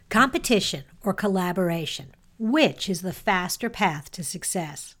Competition or collaboration, which is the faster path to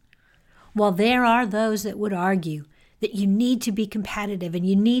success? While there are those that would argue that you need to be competitive and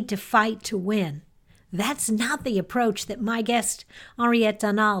you need to fight to win, that's not the approach that my guest Henriette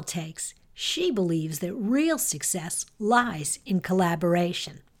Donald takes. She believes that real success lies in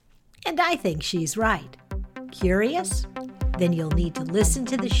collaboration. And I think she's right. Curious? Then you'll need to listen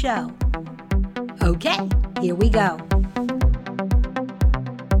to the show. Okay, here we go.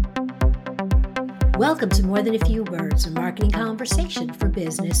 Welcome to More Than a Few Words, a marketing conversation for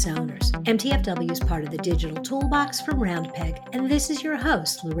business owners. MTFW is part of the digital toolbox from Roundpeg, and this is your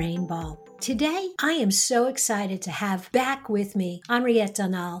host, Lorraine Ball. Today, I am so excited to have back with me Henriette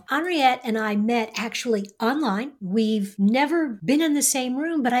Donald. Henriette and I met actually online. We've never been in the same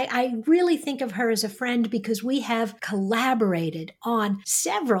room, but I really think of her as a friend because we have collaborated on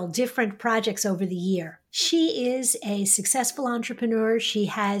several different projects over the year. She is a successful entrepreneur. She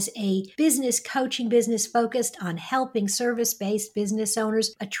has a business coaching business focused on helping service-based business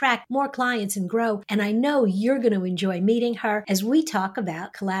owners attract more clients and grow. And I know you're going to enjoy meeting her as we talk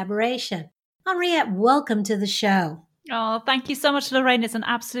about collaboration. Henriette, welcome to the show. Oh, thank you so much, Lorraine. It's an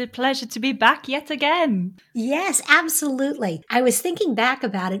absolute pleasure to be back yet again. Yes, absolutely. I was thinking back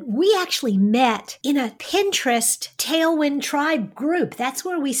about it. We actually met in a Pinterest Tailwind Tribe group. That's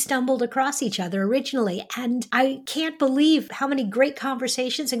where we stumbled across each other originally. And I can't believe how many great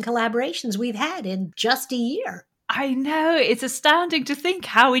conversations and collaborations we've had in just a year. I know, it's astounding to think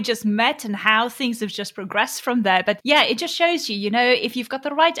how we just met and how things have just progressed from there. But yeah, it just shows you, if you've got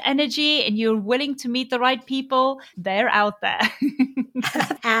the right energy and you're willing to meet the right people, they're out there.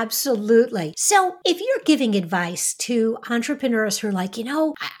 Absolutely. So if you're giving advice to entrepreneurs who are like,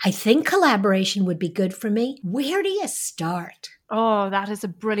 I think collaboration would be good for me, where do you start? Oh, that is a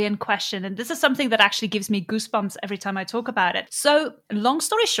brilliant question. And this is something that actually gives me goosebumps every time I talk about it. So long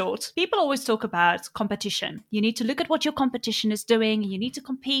story short, people always talk about competition. You need to look at what your competition is doing. You need to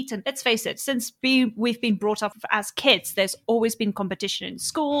compete. And let's face it, since we've been brought up as kids, there's always been competition in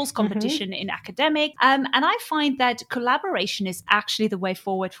schools, competition in academic. And I find that collaboration is actually the way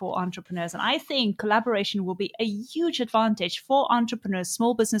forward for entrepreneurs. And I think collaboration will be a huge advantage for entrepreneurs,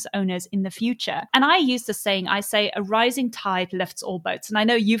 small business owners in the future. And I use the saying, I say a rising tide lifts all boats. And I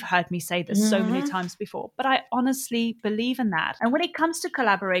know you've heard me say this so many times before, but I honestly believe in that. And when it comes to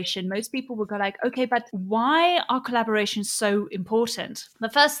collaboration, most people will go like, okay, but why are collaborations so important? The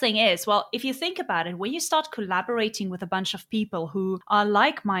first thing is, well, if you think about it, when you start collaborating with a bunch of people who are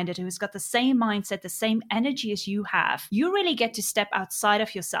like-minded, who's got the same mindset, the same energy as you have, you really get to step outside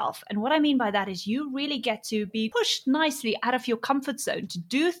of yourself. And what I mean by that is you really get to be pushed nicely out of your comfort zone to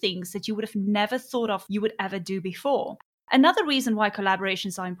do things that you would have never thought of you would ever do before. Another reason why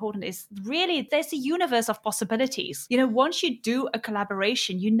collaborations are important is really there's a universe of possibilities. Once you do a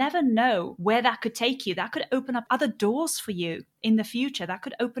collaboration, you never know where that could take you. That could open up other doors for you in the future. That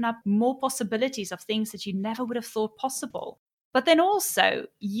could open up more possibilities of things that you never would have thought possible. But then also,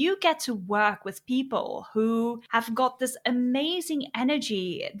 you get to work with people who have got this amazing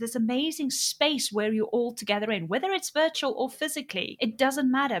energy, this amazing space where you're all together in, whether it's virtual or physically, it doesn't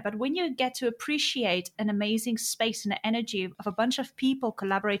matter. But when you get to appreciate an amazing space and the energy of a bunch of people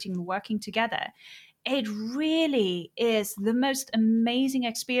collaborating and working together, it really is the most amazing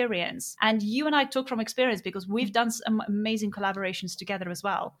experience. And you and I talk from experience because we've done some amazing collaborations together as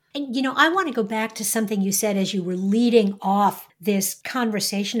well. And, I want to go back to something you said as you were leading off this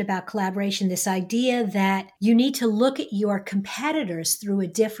conversation about collaboration, this idea that you need to look at your competitors through a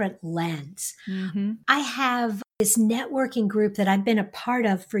different lens. I have this networking group that I've been a part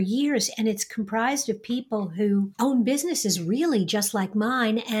of for years, and it's comprised of people who own businesses really just like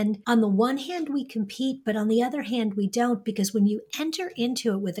mine. And on the one hand, we compete, but on the other hand, we don't, because when you enter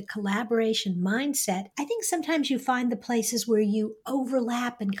into it with a collaboration mindset, I think sometimes you find the places where you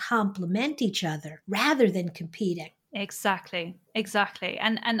overlap and complement each other rather than competing. Exactly.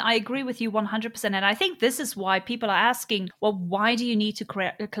 And I agree with you 100%. And I think this is why people are asking, well, why do you need to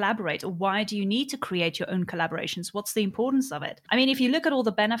collaborate? Or why do you need to create your own collaborations? What's the importance of it? I mean, if you look at all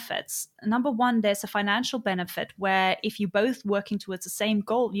the benefits, number one, there's a financial benefit where if you're both working towards the same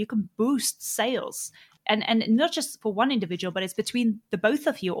goal, you can boost sales. And not just for one individual, but it's between the both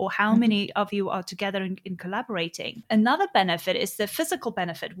of you, or how many of you are together in collaborating. Another benefit is the physical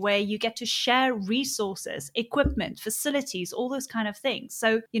benefit, where you get to share resources, equipment, facilities, all those kind of things.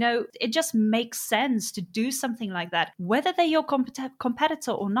 So, it just makes sense to do something like that. Whether they're your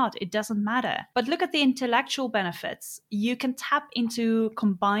competitor or not, it doesn't matter. But look at the intellectual benefits. You can tap into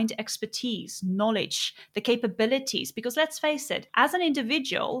combined expertise, knowledge, the capabilities, because let's face it, as an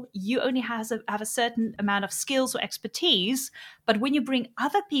individual, you only have a certain amount of skills or expertise. But when you bring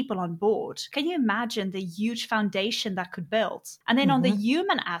other people on board, can you imagine the huge foundation that could build? And then on the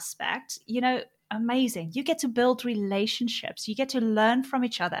human aspect, amazing. You get to build relationships. You get to learn from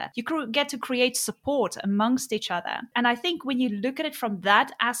each other. You get to create support amongst each other. And I think when you look at it from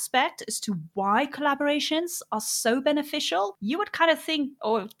that aspect as to why collaborations are so beneficial, you would kind of think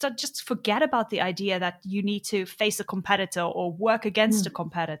or just forget about the idea that you need to face a competitor or work against a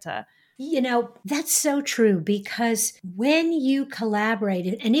competitor. That's so true, because when you collaborate,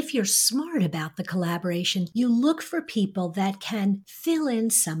 and if you're smart about the collaboration, you look for people that can fill in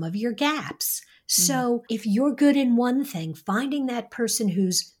some of your gaps. So if you're good in one thing, finding that person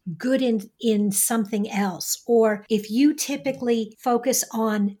who's good in something else, or if you typically focus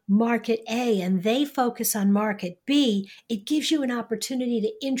on market A and they focus on market B, it gives you an opportunity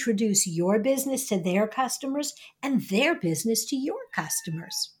to introduce your business to their customers and their business to your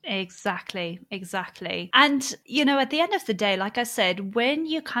customers. Exactly. And, at the end of the day, like I said, when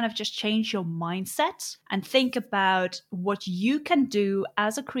you kind of just change your mindset and think about what you can do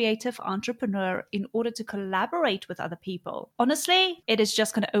as a creative entrepreneur in order to collaborate with other people, honestly, it is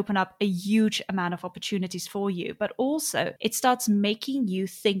just going to open up a huge amount of opportunities for you. But also, it starts making you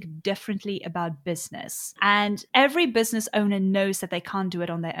think differently about business. And every business owner knows that they can't do it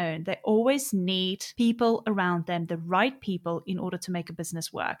on their own. They always need people around them, the right people, in order to make a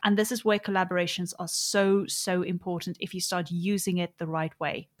business work. And this is where collaborations are so, so important if you start using it the right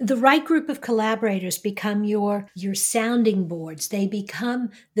way. The right group of collaborators become your sounding boards. They become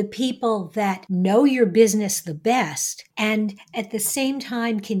the people that know your business the best and at the same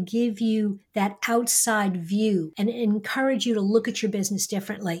time can give you that outside view and encourage you to look at your business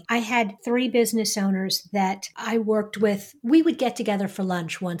differently. I had 3 business owners that I worked with. We would get together for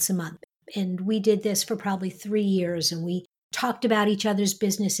lunch once a month. And we did this for probably 3 years, and we talked about each other's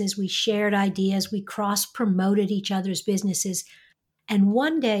businesses. We shared ideas. We cross-promoted each other's businesses. And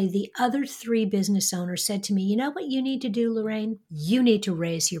one day, the other 3 business owners said to me, "You know what you need to do, Lorraine? You need to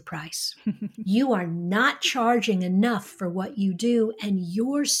raise your price. You are not charging enough for what you do, and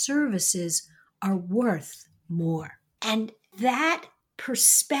your services are worth more." And that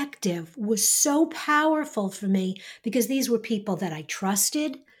perspective was so powerful for me because these were people that I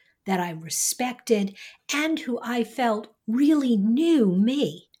trusted, that I respected, and who I felt really knew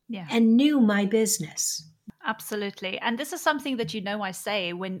me and knew my business. Absolutely. And this is something that, I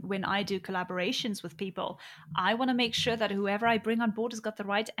say when I do collaborations with people, I want to make sure that whoever I bring on board has got the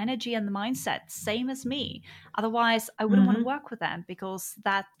right energy and the mindset, same as me. Otherwise, I wouldn't want to work with them because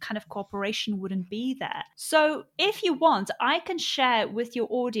that kind of cooperation wouldn't be there. So if you want, I can share with your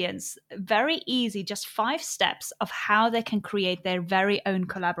audience very easy, just 5 steps of how they can create their very own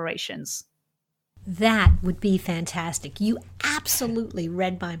collaborations. That would be fantastic. You absolutely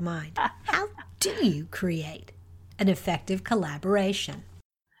read my mind. How do you create an effective collaboration?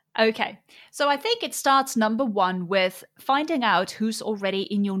 Okay, so I think it starts number 1 with finding out who's already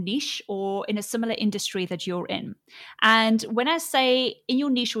in your niche or in a similar industry that you're in. And when I say in your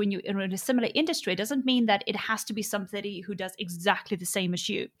niche or in a similar industry, it doesn't mean that it has to be somebody who does exactly the same as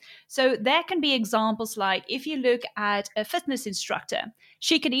you. So there can be examples like if you look at a fitness instructor,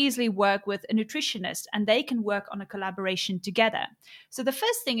 she can easily work with a nutritionist and they can work on a collaboration together. So the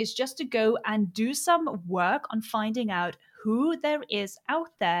first thing is just to go and do some work on finding out who there is out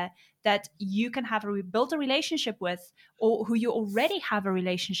there that you can build a relationship with, or who you already have a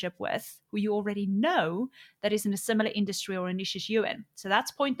relationship with, who you already know that is in a similar industry or a niche as you in. So that's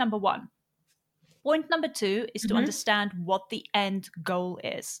point number 1. Point number 2 is to understand what the end goal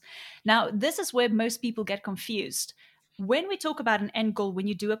is. Now, this is where most people get confused. When we talk about an end goal, when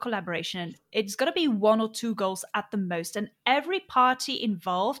you do a collaboration, it's going to be 1 or 2 goals at the most. And every party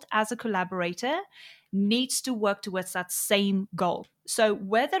involved as a collaborator needs to work towards that same goal. So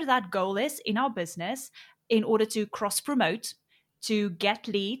whether that goal is in our business, in order to cross-promote, to get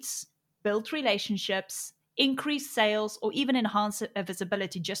leads, build relationships, increase sales, or even enhance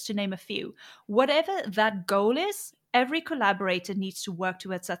visibility, just to name a few, whatever that goal is, every collaborator needs to work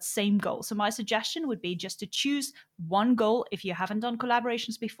towards that same goal. So my suggestion would be just to choose one goal if you haven't done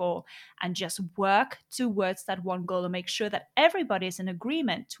collaborations before and just work towards that one goal and make sure that everybody is in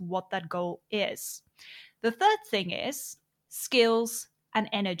agreement to what that goal is. The third thing is skills and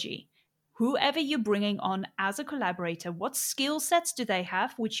energy. Whoever you're bringing on as a collaborator, what skill sets do they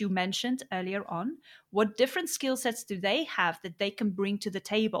have, which you mentioned earlier on? What different skill sets do they have that they can bring to the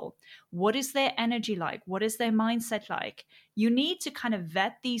table? What is their energy like? What is their mindset like? You need to kind of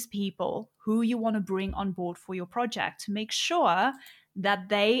vet these people who you want to bring on board for your project to make sure that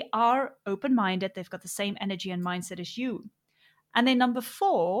they are open-minded, they've got the same energy and mindset as you. And then number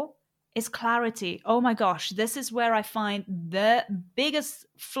 4, is clarity. Oh my gosh, this is where I find the biggest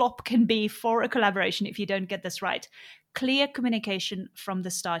flop can be for a collaboration if you don't get this right. Clear communication from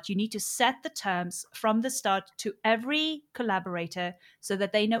the start. You need to set the terms from the start to every collaborator so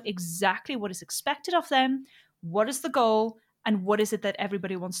that they know exactly what is expected of them, what is the goal, and what is it that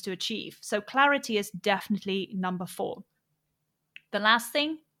everybody wants to achieve. So clarity is definitely number 4. The last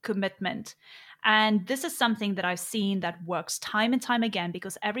thing, commitment. And this is something that I've seen that works time and time again,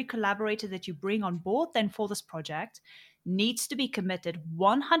 because every collaborator that you bring on board then for this project needs to be committed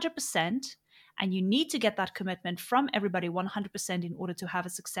 100%. And you need to get that commitment from everybody 100% in order to have a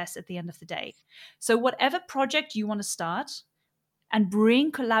success at the end of the day. So whatever project you want to start and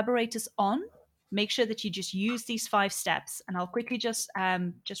bring collaborators on, make sure that you just use these 5 steps. And I'll quickly just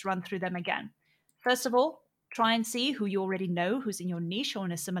run through them again. First of all, try and see who you already know, who's in your niche or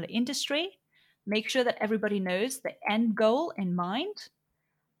in a similar industry. Make sure that everybody knows the end goal in mind.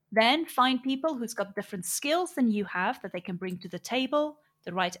 Then find people who's got different skills than you have that they can bring to the table,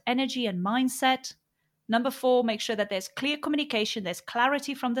 the right energy and mindset. Number 4, make sure that there's clear communication, there's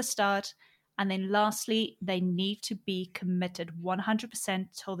clarity from the start. And then lastly, they need to be committed 100%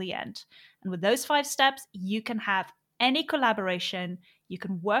 till the end. And with those 5 steps, you can have any collaboration, you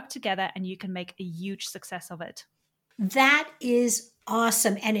can work together, and you can make a huge success of it. That is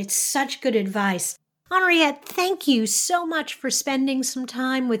awesome. And it's such good advice. Henriette, thank you so much for spending some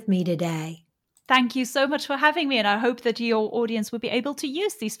time with me today. Thank you so much for having me. And I hope that your audience will be able to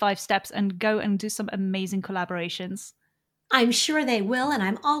use these 5 steps and go and do some amazing collaborations. I'm sure they will. And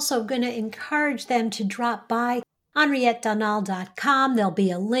I'm also going to encourage them to drop by HenrietteDonald.com. There'll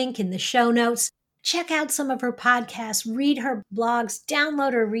be a link in the show notes. Check out some of her podcasts, read her blogs,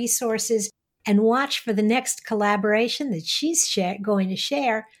 download her resources, and watch for the next collaboration that she's going to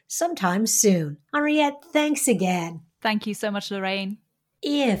share sometime soon. Henriette, thanks again. Thank you so much, Lorraine.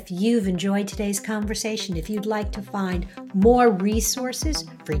 If you've enjoyed today's conversation, if you'd like to find more resources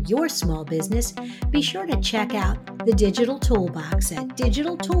for your small business, be sure to check out the Digital Toolbox at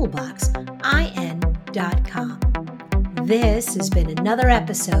digitaltoolboxin.com. This has been another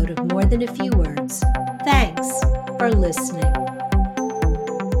episode of More Than a Few Words. Thanks for listening.